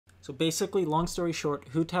So basically, long story short,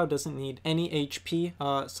 Hu Tao doesn't need any HP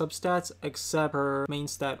substats except her main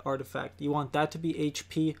stat artifact. You want that to be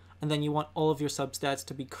HP, and then you want all of your substats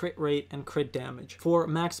to be crit rate and crit damage. For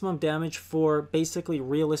maximum damage for basically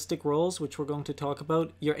realistic rolls, which we're going to talk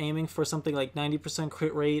about, you're aiming for something like 90%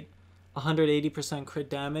 crit rate, 180%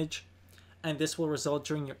 crit damage, and this will result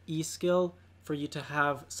during your E skill for you to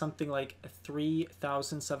have something like a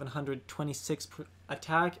 3,726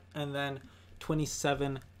 attack and then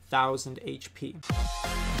 27,000 HP.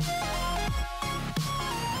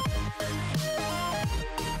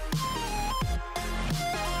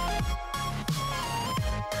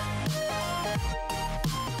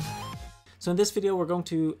 So in this video, we're going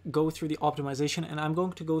to go through the optimization, and I'm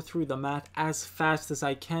going to go through the math as fast as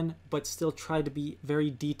I can, but still try to be very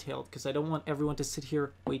detailed because I don't want everyone to sit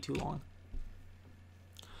here way too long.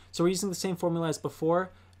 So we're using the same formula as before.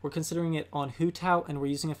 We're considering it on Hu Tao, and we're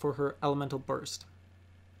using it for her elemental burst.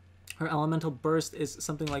 Her elemental burst is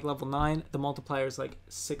something like level 9. The multiplier is like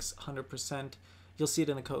 600%. You'll see it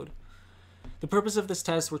in the code. The purpose of this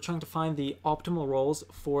test, we're trying to find the optimal rolls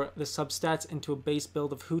for the substats into a base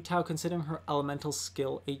build of Hu Tao, considering her elemental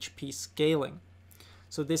skill HP scaling.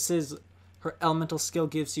 So this is, her elemental skill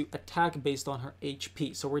gives you attack based on her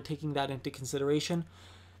HP. So we're taking that into consideration.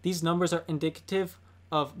 These numbers are indicative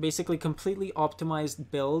of basically completely optimized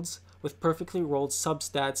builds with perfectly rolled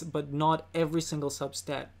substats, but not every single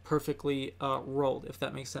substat perfectly rolled, if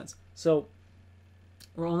that makes sense. So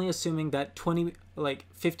we're only assuming that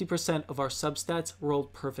 50% of our substats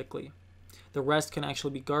rolled perfectly. The rest can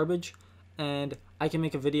actually be garbage, and I can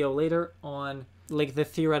make a video later on like the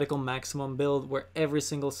theoretical maximum build where every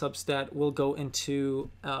single substat will go into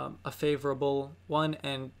a favorable one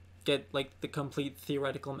and get like the complete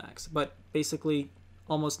theoretical max. But basically,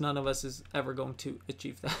 almost none of us is ever going to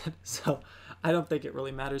achieve that, so I don't think it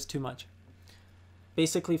really matters too much.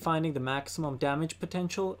 Basically finding the maximum damage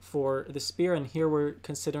potential for the spear, and here we're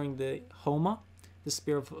considering the Homa, the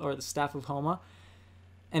spear of, or the staff of Homa,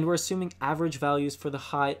 and we're assuming average values for the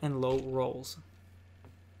high and low rolls.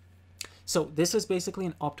 So this is basically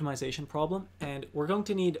an optimization problem, and we're going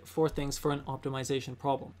to need 4 things for an optimization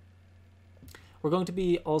problem. We're going to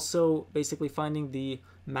be also basically finding the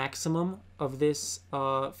maximum of this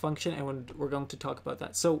function, and we're going to talk about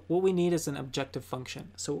that. So what we need is an objective function.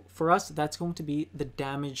 So for us, that's going to be the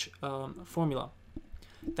damage formula.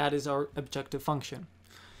 That is our objective function.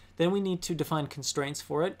 Then we need to define constraints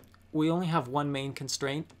for it. We only have one main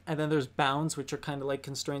constraint, and then there's bounds, which are kind of like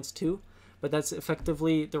constraints too, but that's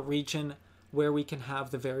effectively the region where we can have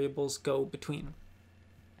the variables go between.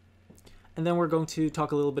 And then we're going to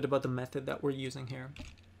talk a little bit about the method that we're using here.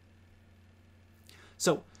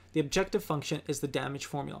 So the objective function is the damage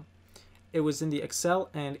formula. It was in the Excel,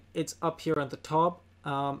 and it's up here at the top.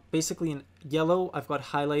 Basically in yellow, I've got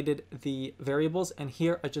highlighted the variables, and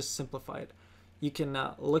here I just simplified. You can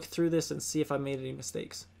look through this and see if I made any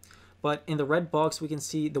mistakes. But in the red box, we can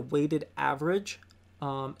see the weighted average.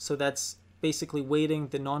 So that's basically weighting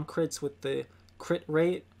the non-crits with the crit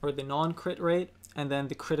rate, or the non-crit rate, and then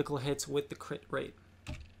the critical hits with the crit rate.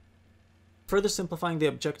 Further simplifying the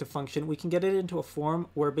objective function, we can get it into a form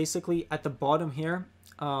where basically at the bottom here,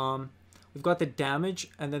 we've got the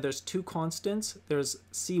damage, and then there's 2 constants. There's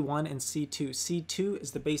C1 and C2. C2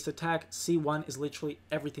 is the base attack. C1 is literally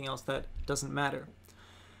everything else that doesn't matter.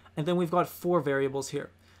 And then we've got 4 variables here.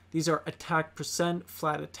 These are attack percent,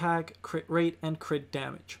 flat attack, crit rate, and crit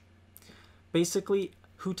damage. Basically,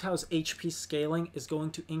 Hu Tao's HP scaling is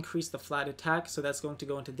going to increase the flat attack, so that's going to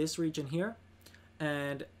go into this region here,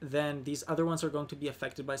 and then these other ones are going to be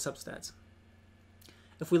affected by substats.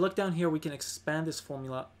 If we look down here, we can expand this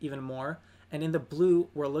formula even more, and in the blue,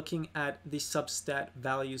 we're looking at the substat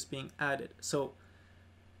values being added. So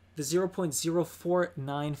the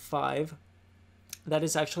 0.0495, that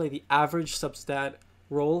is actually the average substat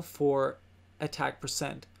roll for attack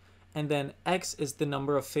percent, and then X is the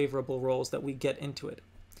number of favorable rolls that we get into it.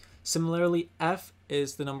 Similarly, F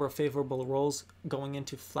is the number of favorable rolls going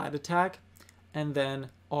into flat attack, and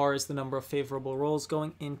then R is the number of favorable rolls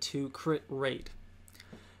going into crit rate.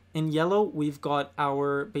 In yellow, we've got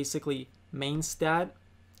our basically main stat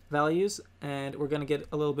values, and we're going to get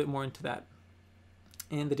a little bit more into that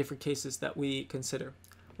in the different cases that we consider.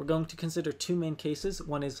 We're going to consider 2 main cases.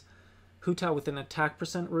 One is Hu Tao with an attack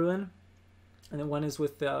percent ruin, and then one is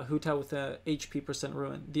with Hu Tao with a HP percent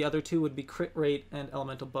ruin. The other 2 would be crit rate and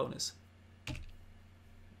elemental bonus.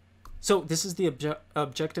 So this is the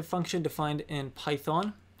objective function defined in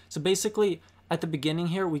Python. So basically, at the beginning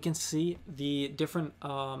here, we can see the different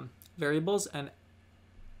variables, and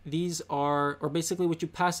these are, or basically what you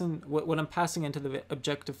pass in, what I'm passing into the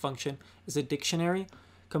objective function is a dictionary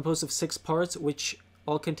composed of 6 parts, which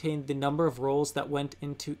all contain the number of rolls that went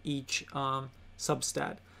into each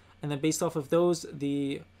substat. And then based off of those,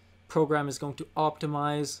 the program is going to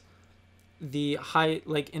optimize the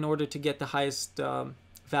in order to get the highest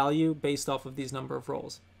value based off of these number of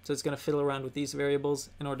rolls. So it's going to fiddle around with these variables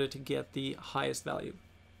in order to get the highest value.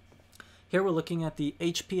 Here we're looking at the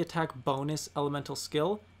HP attack bonus elemental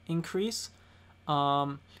skill increase.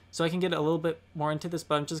 So I can get a little bit more into this,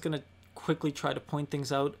 but I'm just going to quickly try to point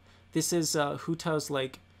things out. This is Hu Tao's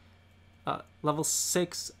level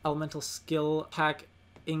 6 elemental skill attack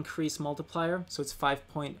increase multiplier. So it's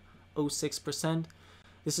 5.06%.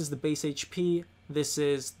 This is the base HP. This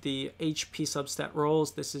is the HP substat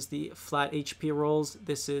rolls. This is the flat HP rolls.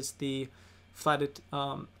 This is the flat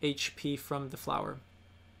HP from the flower.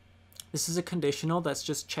 This is a conditional that's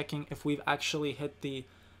just checking if we've actually hit the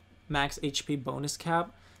max HP bonus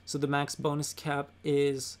cap. So the max bonus cap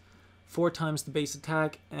is 4 times the base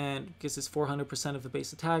attack, and gives us 400% of the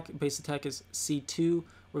base attack. Base attack is C2.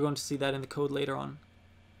 We're going to see that in the code later on.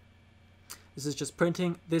 This is just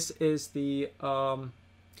printing. This is the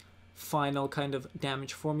final kind of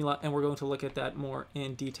damage formula, and we're going to look at that more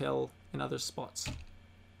in detail in other spots.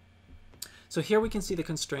 So here we can see the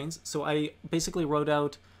constraints. So I basically wrote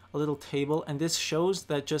out a little table, and this shows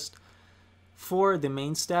that just for the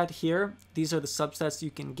main stat here, these are the substats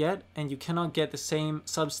you can get, and you cannot get the same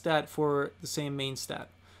substat for the same main stat.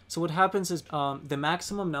 So what happens is the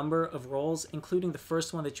maximum number of rolls, including the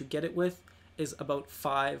first one that you get it with, is about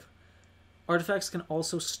 5. Artifacts can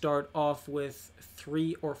also start off with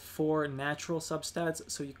 3 or 4 natural substats,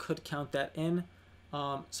 so you could count that in.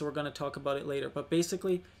 So we're going to talk about it later. But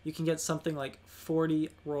basically, you can get something like 40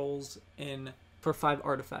 rolls for 5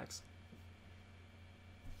 artifacts.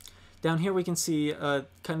 Down here we can see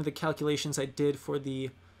kind of the calculations I did for the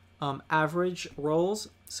average rolls.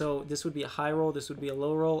 So this would be a high roll, this would be a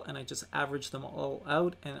low roll, and I just averaged them all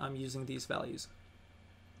out, and I'm using these values.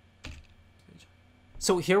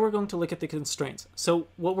 So here we're going to look at the constraints. So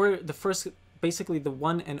basically the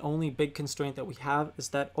one and only big constraint that we have is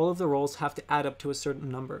that all of the rolls have to add up to a certain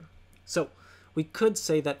number. So we could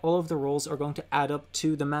say that all of the rolls are going to add up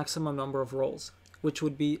to the maximum number of rolls, which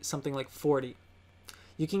would be something like 40.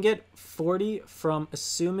 You can get 40 from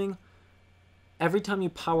assuming every time you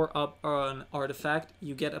power up an artifact,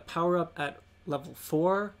 you get a power up at level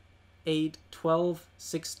 4, 8, 12,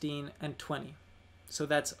 16, and 20. So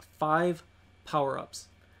that's 5 power-ups.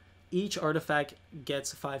 Each artifact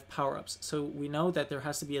gets 5 power-ups, so we know that there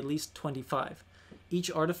has to be at least 25.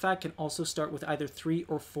 Each artifact can also start with either 3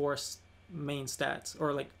 or 4 main stats,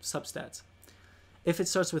 or like substats. If it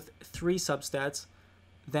starts with 3 substats,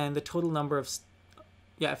 then the total number of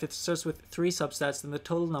if it starts with 3 substats, then the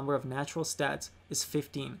total number of natural stats is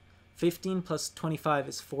 15. 15 plus 25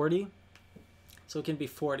 is 40, so it can be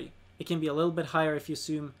 40. It can be a little bit higher if you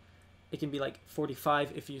assume it can be like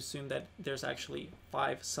 45 if you assume that there's actually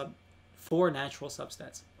 4 natural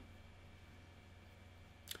substats.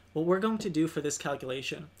 What we're going to do for this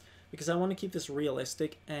calculation, because I want to keep this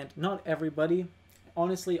realistic, and not everybody,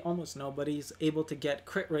 honestly almost nobody, is able to get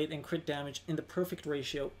crit rate and crit damage in the perfect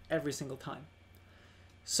ratio every single time.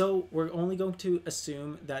 So we're only going to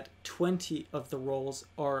assume that 20 of the rolls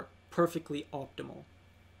are perfectly optimal.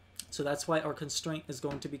 So that's why our constraint is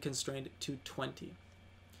going to be constrained to 20.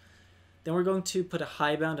 Then we're going to put a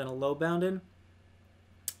high bound and a low bound in.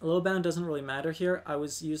 A low bound doesn't really matter here. I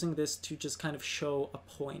was using this to just kind of show a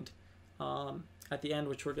point at the end,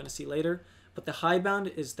 which we're going to see later. But the high bound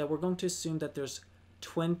is that we're going to assume that there's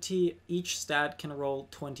 20, each stat can roll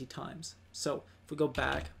 20 times. So if we go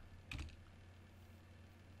back,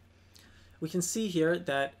 we can see here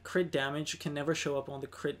that crit damage can never show up on the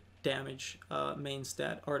crit damage main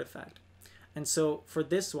stat artifact. And so for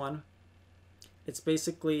this one, it's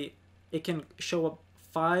basically, it can show up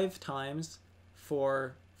 5 times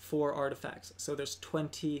for 4 artifacts. So there's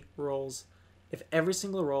 20 rolls. If every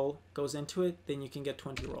single roll goes into it, then you can get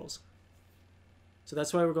 20 rolls. So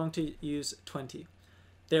that's why we're going to use 20.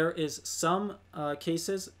 There is some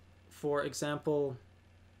cases, for example,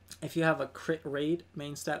 if you have a crit rate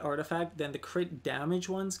main stat artifact, then the crit damage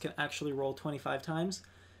ones can actually roll 25 times.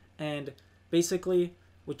 And basically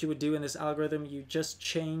what you would do in this algorithm, you just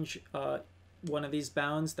change one of these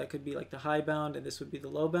bounds. That could be like the high bound, and this would be the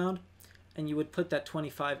low bound, and you would put that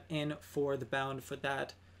 25 in for the bound for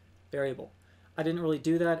that variable. I didn't really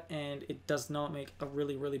do that, and it does not make a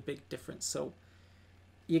really big difference. So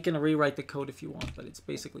you can rewrite the code if you want, but it's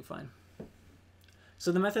basically fine.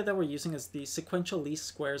 So the method that we're using is the sequential least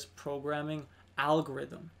squares programming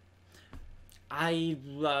algorithm. I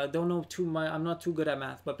don't know too much, I'm not too good at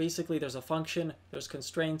math, but basically there's a function, there's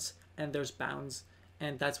constraints, and there's bounds.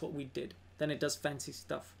 and that's what we did. Then it does fancy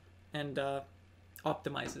stuff and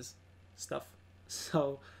optimizes stuff.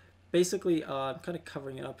 So basically, I'm kind of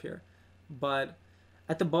covering it up here, but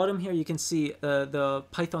at the bottom here you can see the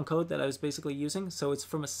Python code that I was basically using. So it's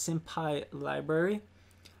from a SymPy library,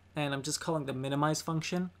 and I'm just calling the minimize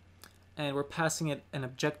function, and we're passing it an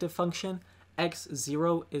objective function.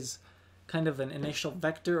 X0 is kind of an initial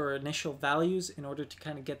vector or initial values in order to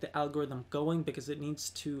kind of get the algorithm going, because it needs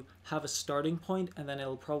to have a starting point, and then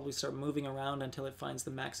it'll probably start moving around until it finds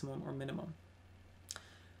the maximum or minimum.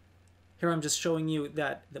 Here I'm just showing you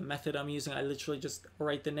that the method I'm using, I literally just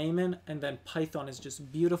write the name in, and then Python is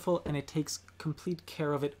just beautiful and it takes complete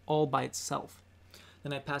care of it all by itself.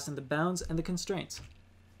 Then I pass in the bounds and the constraints.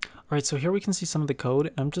 All right, so here we can see some of the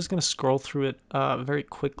code. I'm just going to scroll through it very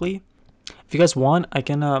quickly. If you guys want, I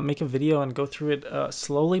can make a video and go through it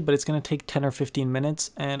slowly, but it's going to take 10 or 15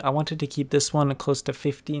 minutes, and I wanted to keep this one close to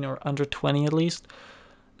 15 or under 20 at least.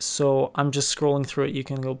 So I'm just scrolling through it. You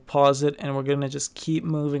can go pause it, and we're going to just keep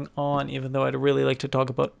moving on, even though I'd really like to talk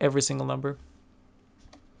about every single number.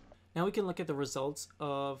 Now we can look at the results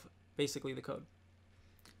of basically the code.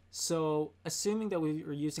 So assuming that we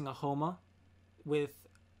were using a Homa with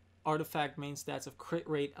artifact main stats of crit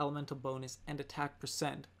rate, elemental bonus, and attack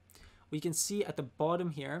percent, we can see at the bottom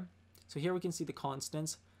here, so here we can see the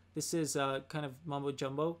constants. This is kind of mumbo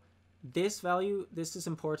jumbo. This value, this is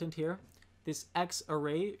important here. This X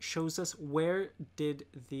array shows us where did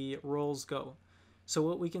the rolls go. So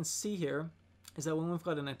what we can see here is that when we've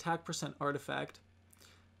got an attack percent artifact,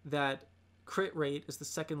 that crit rate is the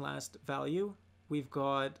second last value. We've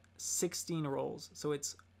got 16 rolls. So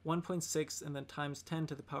it's 1.6 and then times 10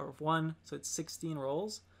 to the power of 1. So it's 16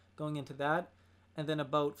 rolls going into that. And then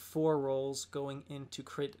about 4 rolls going into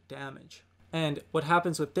crit damage. And what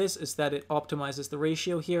happens with this is that it optimizes the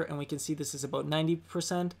ratio here, and we can see this is about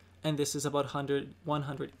 90%, and this is about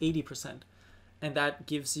 180%. And that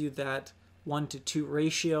gives you that 1-to-2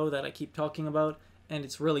 ratio that I keep talking about, and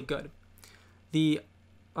it's really good. The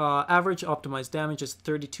average optimized damage is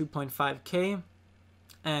 32.5k,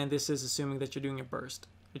 and this is assuming that you're doing a burst,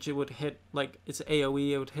 which it would hit, like, it's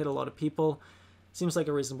AoE, it would hit a lot of people. Seems like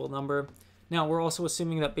a reasonable number. Now, we're also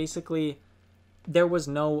assuming that basically there was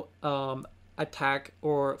no attack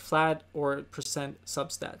or flat or percent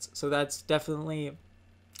substats. So that's definitely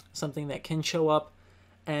something that can show up.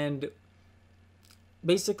 And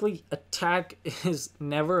basically, attack is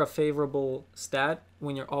never a favorable stat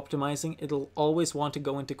when you're optimizing. It'll always want to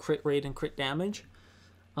go into crit rate and crit damage.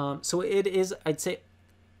 So it is, I'd say,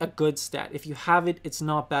 a good stat. If you have it, it's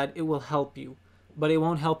not bad. It will help you. But it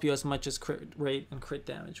won't help you as much as crit rate and crit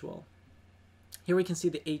damage will. Here we can see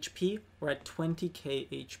the HP. We're at 20k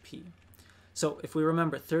HP. So if we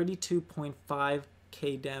remember,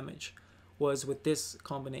 32.5k damage was with this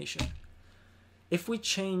combination. If we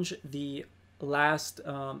change the last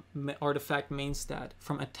artifact main stat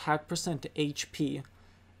from attack percent to HP,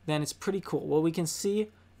 then it's pretty cool. What we can see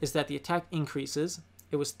is that the attack increases.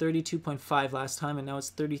 It was 32.5 last time, and now it's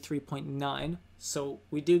 33.9. So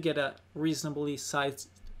we do get a reasonably sized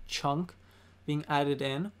chunk being added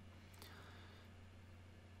in.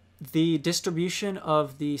 The distribution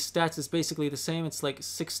of the stats is basically the same. It's like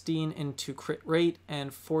 16 into crit rate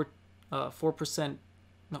and 4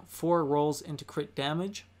 rolls into crit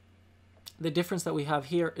damage. The difference that we have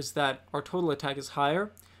here is that our total attack is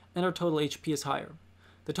higher and our total HP is higher.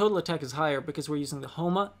 The total attack is higher because we're using the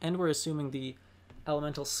Homa and we're assuming the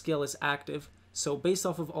elemental skill is active. So based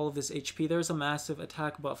off of all of this HP, there's a massive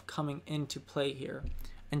attack buff coming into play here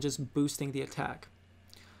and just boosting the attack.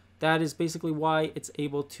 That is basically why it's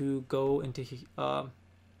able to go into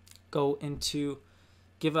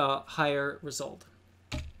give a higher result.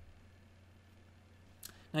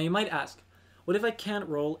 Now you might ask, what if I can't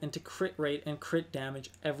roll into crit rate and crit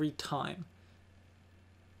damage every time?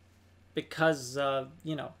 Because,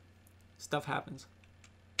 you know, stuff happens.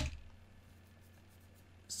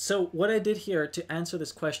 So what I did here to answer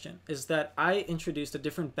this question is that I introduced a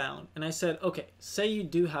different bound. And I said, okay, say you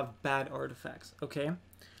do have bad artifacts, okay?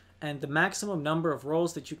 And the maximum number of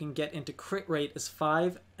rolls that you can get into crit rate is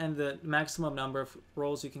 5, and the maximum number of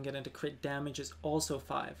rolls you can get into crit damage is also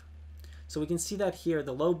 5. So we can see that here,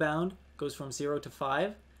 the low bound goes from 0 to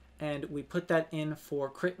 5, and we put that in for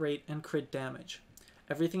crit rate and crit damage.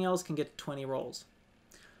 Everything else can get 20 rolls.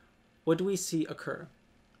 What do we see occur?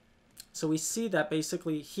 So we see that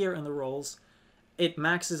basically here in the rolls, it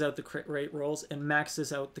maxes out the crit rate rolls and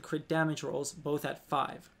maxes out the crit damage rolls, both at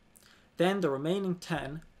 5. Then the remaining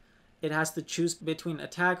 10, it has to choose between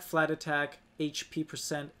attack, flat attack, HP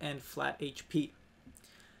percent, and flat HP.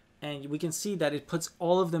 And we can see that it puts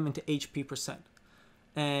all of them into HP percent.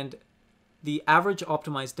 And The average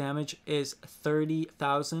optimized damage is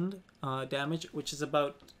 30,000 damage, which is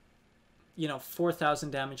about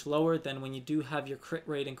 4,000 damage lower than when you do have your crit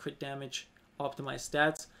rate and crit damage optimized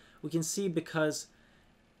stats. We can see because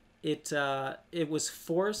it was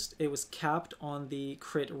forced, it was capped on the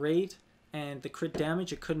crit rate and the crit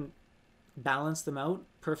damage. It couldn't balance them out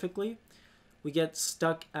perfectly. We get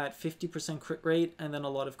stuck at 50% crit rate and then a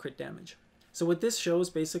lot of crit damage. So what this shows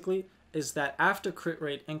basically is that after crit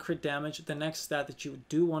rate and crit damage, the next stat that you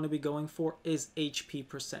do want to be going for is HP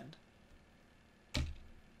percent.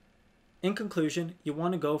 In conclusion, you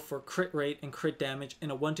want to go for crit rate and crit damage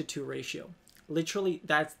in a 1-to-2 ratio. Literally,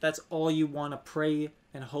 that's all you want to pray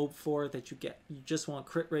and hope for that you get. You just want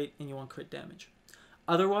crit rate and you want crit damage.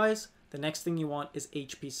 Otherwise, the next thing you want is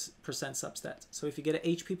HP percent substat. So if you get an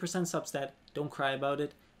HP percent substat, don't cry about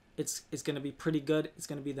it. It's going to be pretty good. It's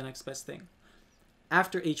going to be the next best thing.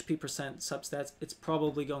 After HP percent substats, it's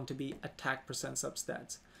probably going to be attack percent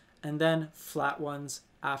substats. And then flat ones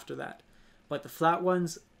after that. But the flat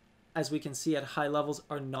ones, as we can see at high levels,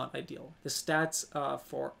 are not ideal. The stats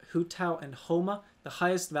for Hu Tao and Homa, the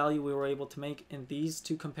highest value we were able to make in these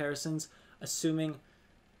two comparisons, assuming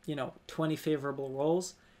 20 favorable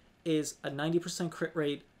rolls, is a 90% crit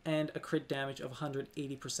rate and a crit damage of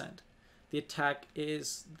 180%. The attack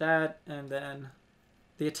is that, and then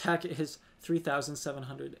the attack is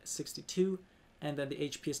 3,762, and then the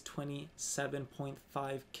HP is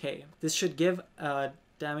 27.5k. This should give a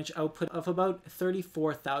damage output of about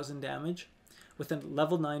 34,000 damage with a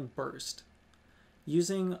level 9 burst.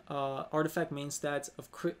 Using artifact main stats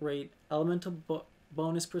of crit rate, elemental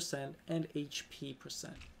bonus percent, and HP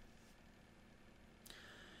percent.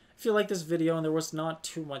 If you like this video and there was not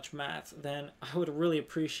too much math, then I would really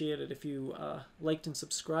appreciate it if you liked and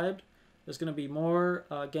subscribed. There's going to be more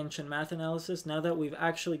Genshin math analysis now that we've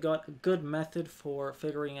actually got a good method for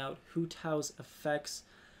figuring out Hu Tao's effects.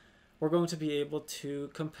 We're going to be able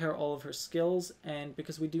to compare all of her skills, and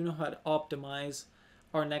because we do know how to optimize,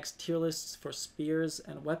 our next tier lists for spears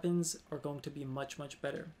and weapons are going to be much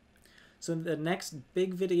better. So the next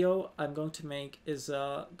big video I'm going to make is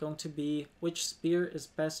going to be which spear is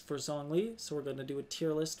best for Zhongli. So we're going to do a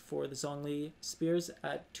tier list for the Zhongli spears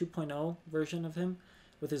at 2.0 version of him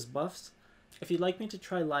with his buffs. If you'd like me to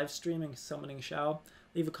try live streaming summoning Xiao,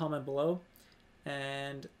 leave a comment below.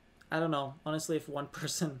 And I don't know, honestly, if one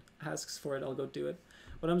person asks for it, I'll go do it.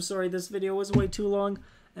 But I'm sorry, this video was way too long,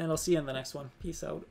 and I'll see you in the next one. Peace out.